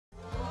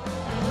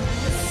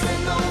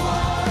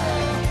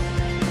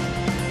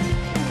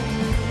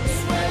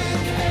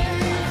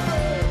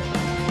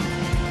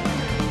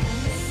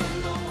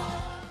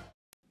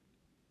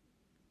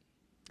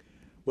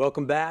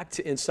Welcome back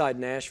to Inside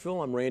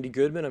Nashville. I'm Randy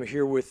Goodman. I'm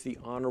here with the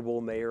Honorable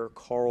Mayor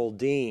Karl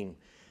Dean.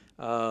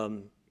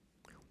 One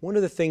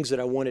of the things that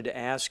I wanted to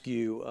ask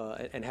you,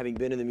 and having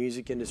been in the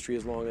music industry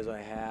as long as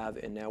I have,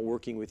 and now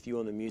working with you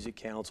on the Music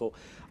Council,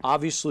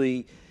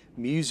 obviously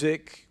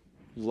music,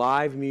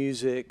 live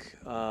music,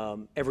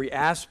 every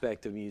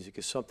aspect of music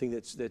is something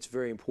that's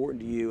very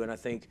important to you, and I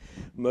think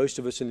most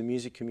of us in the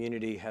music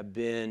community have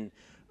been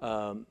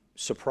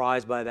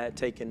surprised by that,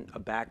 taken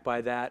aback by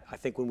that. I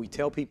think when we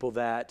tell people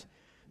that,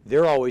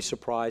 they're always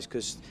surprised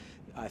because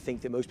I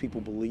think that most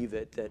people believe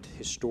that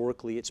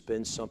historically it's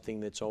been something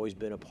that's always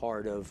been a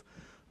part of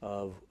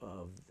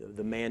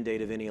the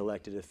mandate of any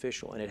elected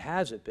official, and it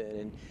hasn't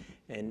been.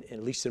 And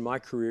at least in my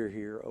career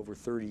here, over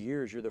 30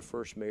 years, you're the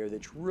first mayor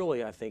that's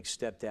really, I think,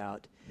 stepped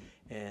out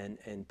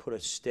and put a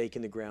stake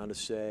in the ground to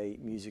say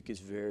music is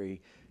very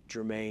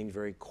germane,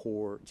 very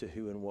core to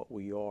who and what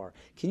we are.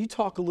 Can you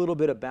talk a little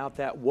bit about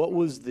that? What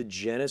was the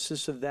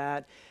genesis of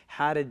that?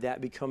 How did that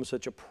become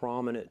such a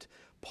prominent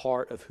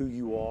part of who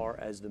you are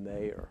as the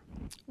mayor?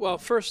 Well,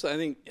 first, I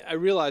think I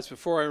realized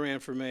before I ran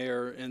for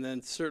mayor, and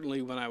then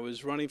certainly when I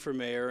was running for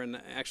mayor, and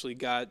actually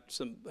got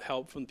some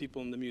help from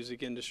people in the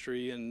music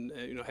industry, and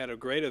had a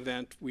great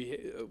event.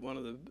 One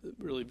of the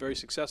really very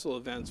successful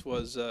events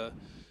was an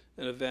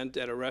event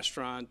at a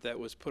restaurant that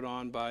was put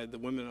on by the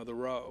women of the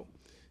Row.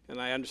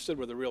 And I understood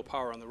where the real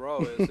power on the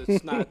Row is.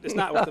 It's not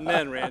with the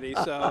men, Randy.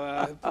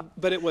 So,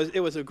 but it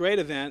was a great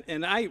event,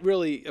 and I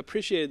really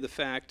appreciated the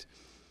fact.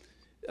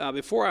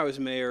 Before I was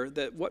mayor,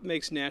 that what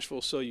makes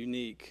Nashville so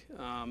unique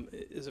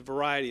is a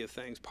variety of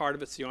things. Part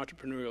of it's the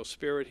entrepreneurial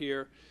spirit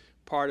here.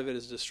 Part of it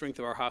is the strength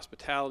of our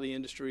hospitality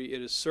industry. It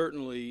is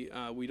certainly,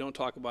 we don't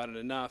talk about it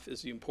enough,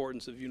 is the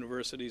importance of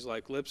universities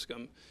like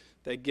Lipscomb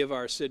that give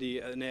our city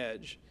an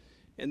edge.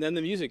 And then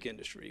the music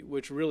industry,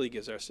 which really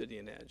gives our city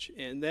an edge.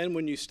 And then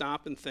when you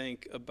stop and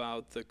think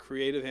about the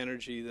creative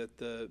energy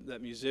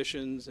that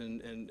musicians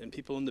and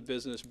people in the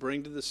business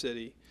bring to the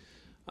city,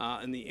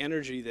 and the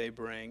energy they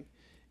bring,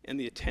 and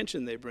the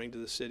attention they bring to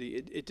the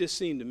city, it just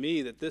seemed to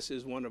me that this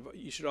is one of,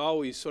 you should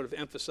always sort of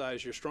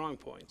emphasize your strong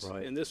points.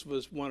 Right. And this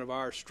was one of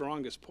our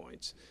strongest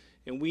points.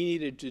 And we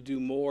needed to do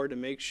more to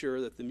make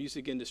sure that the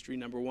music industry,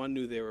 number one,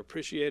 knew they were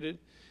appreciated,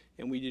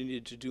 and we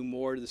needed to do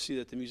more to see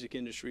that the music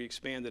industry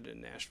expanded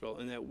in Nashville,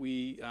 and that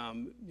we,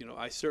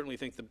 I certainly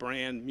think the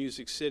brand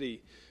Music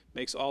City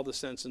makes all the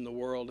sense in the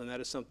world, and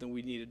that is something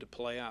we needed to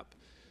play up.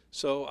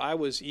 So I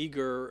was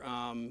eager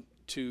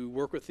to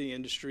work with the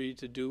industry,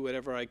 to do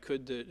whatever I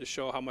could to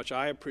show how much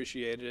I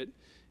appreciated it,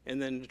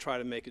 and then to try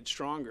to make it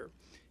stronger.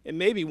 And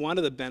maybe one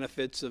of the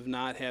benefits of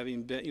not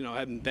having been,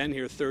 having been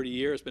here 30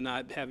 years, but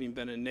not having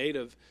been a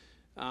native,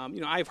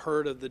 I've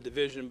heard of the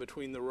division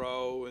between the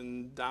Row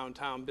and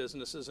downtown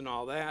businesses and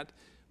all that,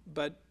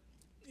 but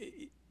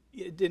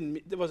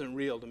it wasn't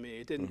real to me.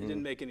 It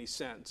didn't make any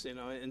sense,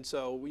 And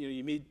so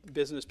you meet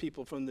business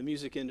people from the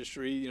music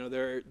industry.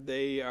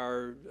 They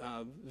are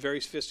very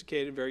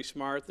sophisticated, very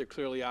smart. They're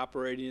clearly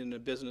operating in a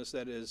business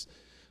that is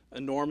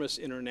enormous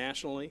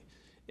internationally,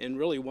 and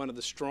really one of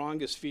the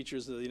strongest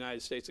features of the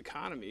United States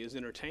economy is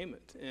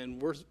entertainment, and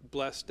we're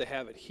blessed to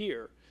have it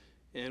here.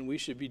 And we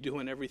should be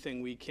doing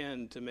everything we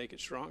can to make it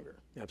stronger.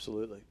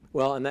 Absolutely.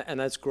 Well, and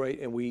that's great,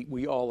 and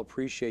we all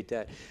appreciate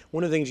that.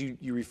 One of the things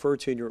you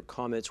referred to in your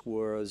comments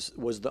was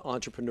the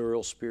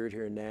entrepreneurial spirit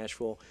here in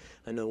Nashville.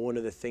 I know one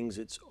of the things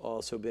that's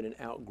also been an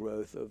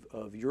outgrowth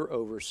of your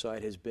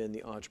oversight has been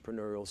the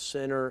Entrepreneurial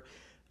Center,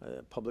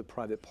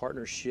 public-private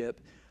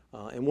partnership.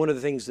 And one of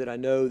the things that I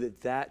know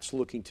that's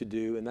looking to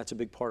do, and that's a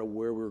big part of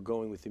where we're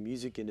going with the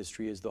music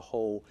industry, is the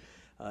whole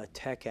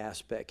tech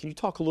aspect. Can you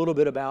talk a little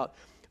bit about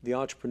the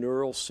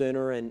Entrepreneurial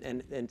Center,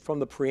 and from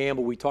the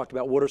preamble we talked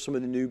about what are some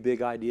of the new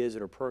big ideas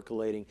that are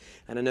percolating,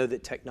 and I know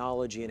that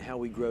technology and how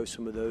we grow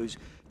some of those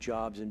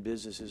jobs and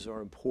businesses are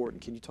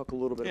important. Can you talk a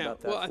little bit about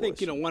that? Well, I think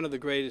one of the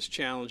greatest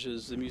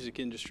challenges the music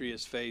industry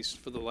has faced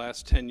for the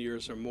last 10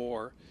 years or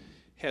more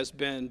has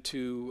been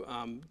to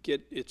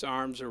get its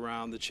arms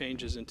around the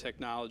changes in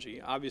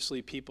technology.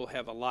 Obviously, people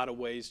have a lot of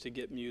ways to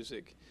get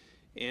music,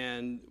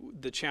 and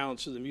the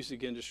challenge to the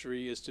music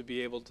industry is to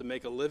be able to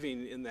make a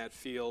living in that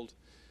field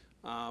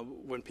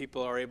when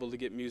people are able to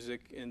get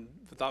music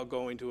without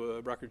going to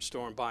a record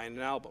store and buying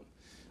an album.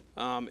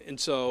 And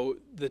so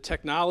the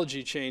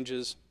technology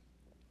changes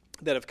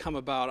that have come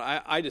about,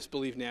 I just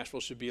believe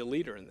Nashville should be a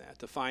leader in that,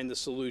 to find the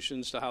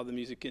solutions to how the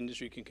music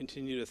industry can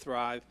continue to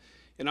thrive,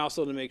 and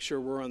also to make sure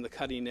we're on the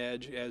cutting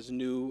edge as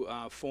new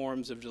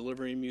forms of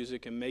delivering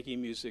music and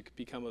making music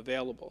become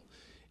available.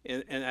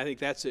 And I think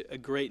that's a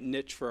great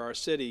niche for our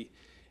city.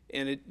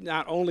 And it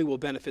not only will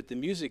benefit the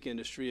music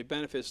industry, it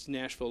benefits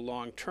Nashville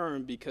long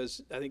term, because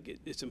I think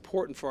it's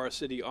important for our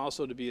city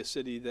also to be a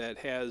city that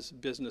has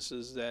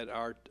businesses that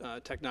are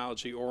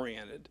technology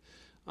oriented.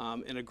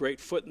 And a great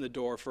foot in the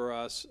door for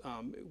us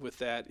with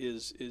that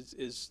is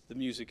the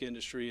music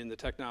industry and the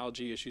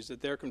technology issues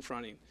that they're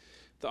confronting.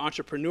 The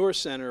Entrepreneur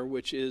Center,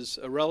 which is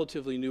a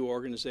relatively new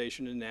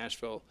organization in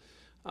Nashville,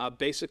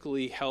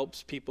 basically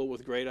helps people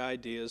with great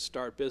ideas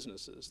start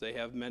businesses. They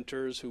have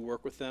mentors who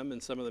work with them,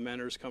 and some of the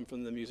mentors come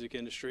from the music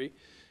industry.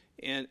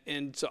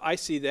 And so I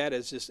see that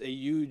as just a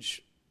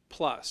huge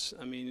plus.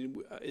 I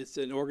mean, it's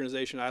an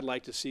organization I'd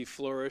like to see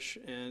flourish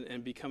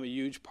and become a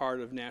huge part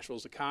of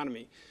Nashville's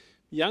economy.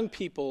 Young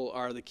people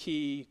are the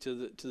key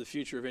to the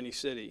future of any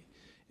city.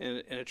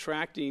 And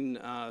attracting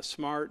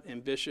smart,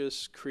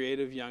 ambitious,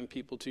 creative young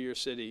people to your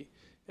city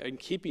and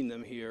keeping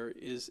them here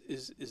is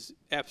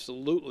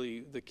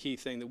absolutely the key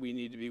thing that we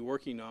need to be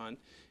working on.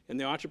 And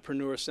the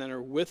Entrepreneur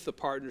Center, with the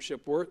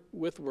partnership,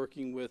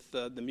 working with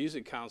the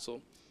Music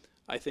Council,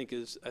 I think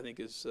is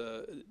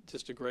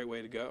just a great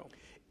way to go.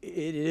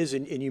 It is,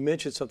 and you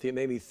mentioned something that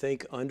made me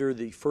think. Under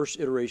the first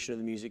iteration of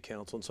the Music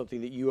Council, and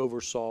something that you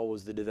oversaw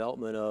was the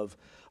development of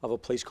a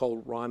place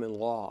called Ryman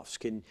Lofts.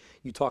 Can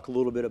you talk a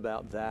little bit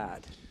about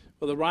that?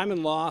 Well, the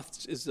Ryman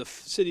Lofts is the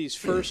city's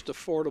first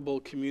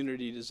affordable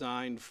community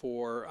designed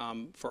for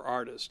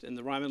artists, and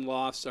the Ryman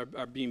Lofts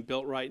are being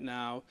built right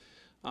now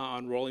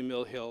on Rolling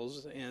Mill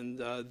Hills,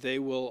 and they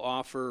will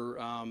offer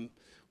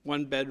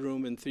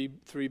 1-bedroom and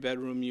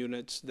three-bedroom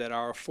units that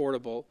are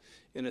affordable,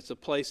 and it's a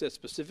place that's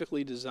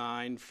specifically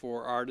designed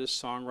for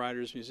artists,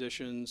 songwriters,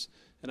 musicians,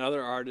 and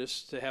other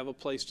artists to have a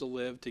place to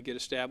live, to get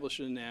established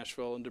in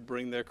Nashville, and to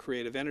bring their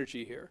creative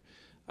energy here.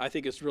 I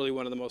think it's really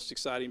one of the most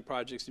exciting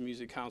projects the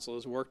Music Council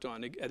has worked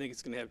on. I think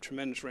it's going to have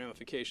tremendous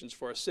ramifications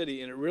for our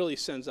city, and it really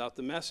sends out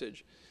the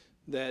message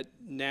that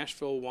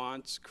Nashville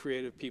wants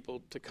creative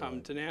people to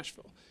come to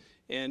Nashville.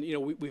 And you know,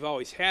 we've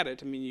always had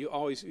it. I mean,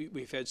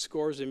 we've had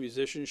scores of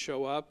musicians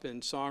show up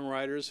and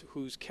songwriters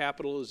whose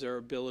capital is their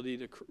ability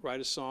to write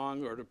a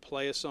song or to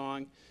play a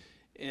song,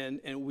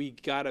 and we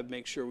got to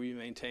make sure we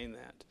maintain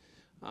that.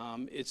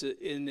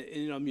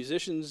 You know,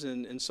 musicians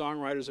and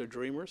songwriters are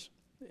dreamers,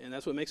 and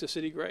that's what makes a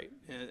city great.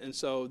 And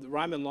so the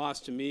Ryman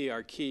Lofts, to me,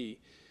 are key.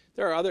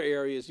 There are other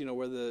areas, you know,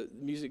 where the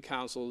Music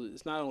Council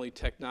is not only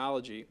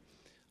technology.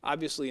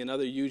 Obviously,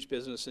 another huge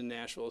business in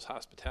Nashville is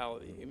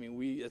hospitality. I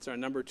mean, it's our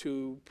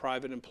 #2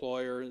 private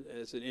employer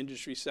as an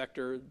industry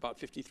sector, about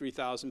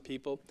 53,000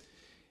 people.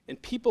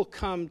 And people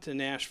come to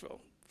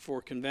Nashville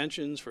for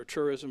conventions, for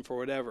tourism, for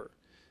whatever.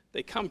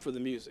 They come for the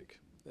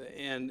music.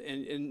 And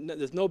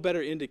there's no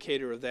better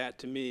indicator of that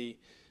to me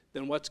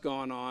than what's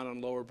gone on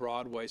Lower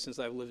Broadway since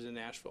I've lived in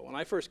Nashville. When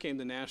I first came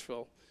to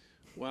Nashville,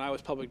 when I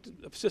was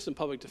assistant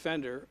public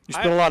defender, you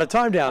spent a lot of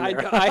time down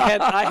there. I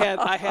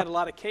had a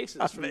lot of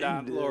cases from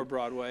down Lower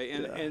Broadway,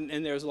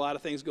 and there's a lot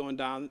of things going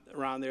down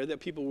around there that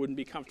people wouldn't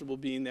be comfortable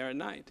being there at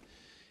night.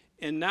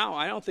 And now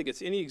I don't think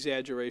it's any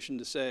exaggeration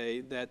to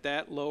say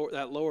that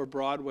Lower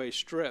Broadway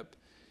strip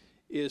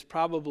is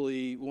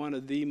probably one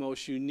of the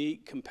most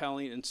unique,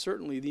 compelling, and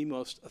certainly the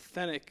most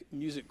authentic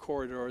music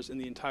corridors in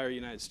the entire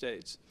United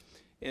States.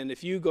 And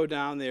if you go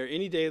down there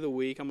any day of the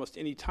week, almost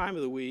any time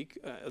of the week,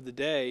 of the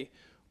day,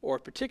 or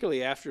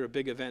particularly after a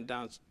big event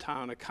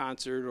downtown, a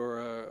concert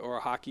or a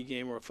hockey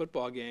game or a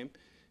football game,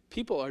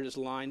 people are just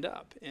lined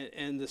up.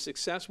 And the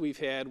success we've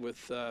had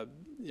with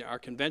you know, our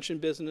convention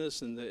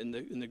business and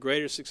the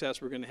greater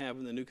success we're going to have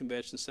when the new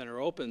convention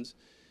center opens,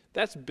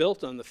 that's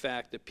built on the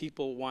fact that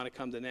people want to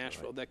come to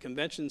Nashville. Right. That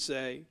conventions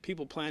say,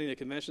 people planning a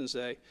convention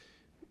say,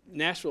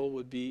 Nashville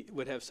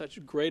would have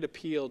such great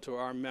appeal to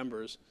our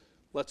members.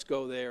 Let's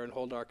go there and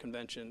hold our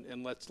convention,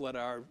 and let's let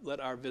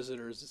our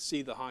visitors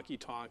see the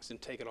honky-tonks and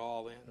take it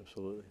all in.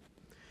 Absolutely.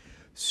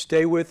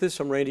 Stay with us.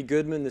 I'm Randy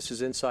Goodman. This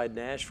is Inside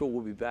Nashville.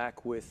 We'll be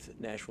back with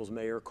Nashville's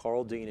Mayor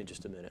Karl Dean in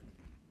just a minute.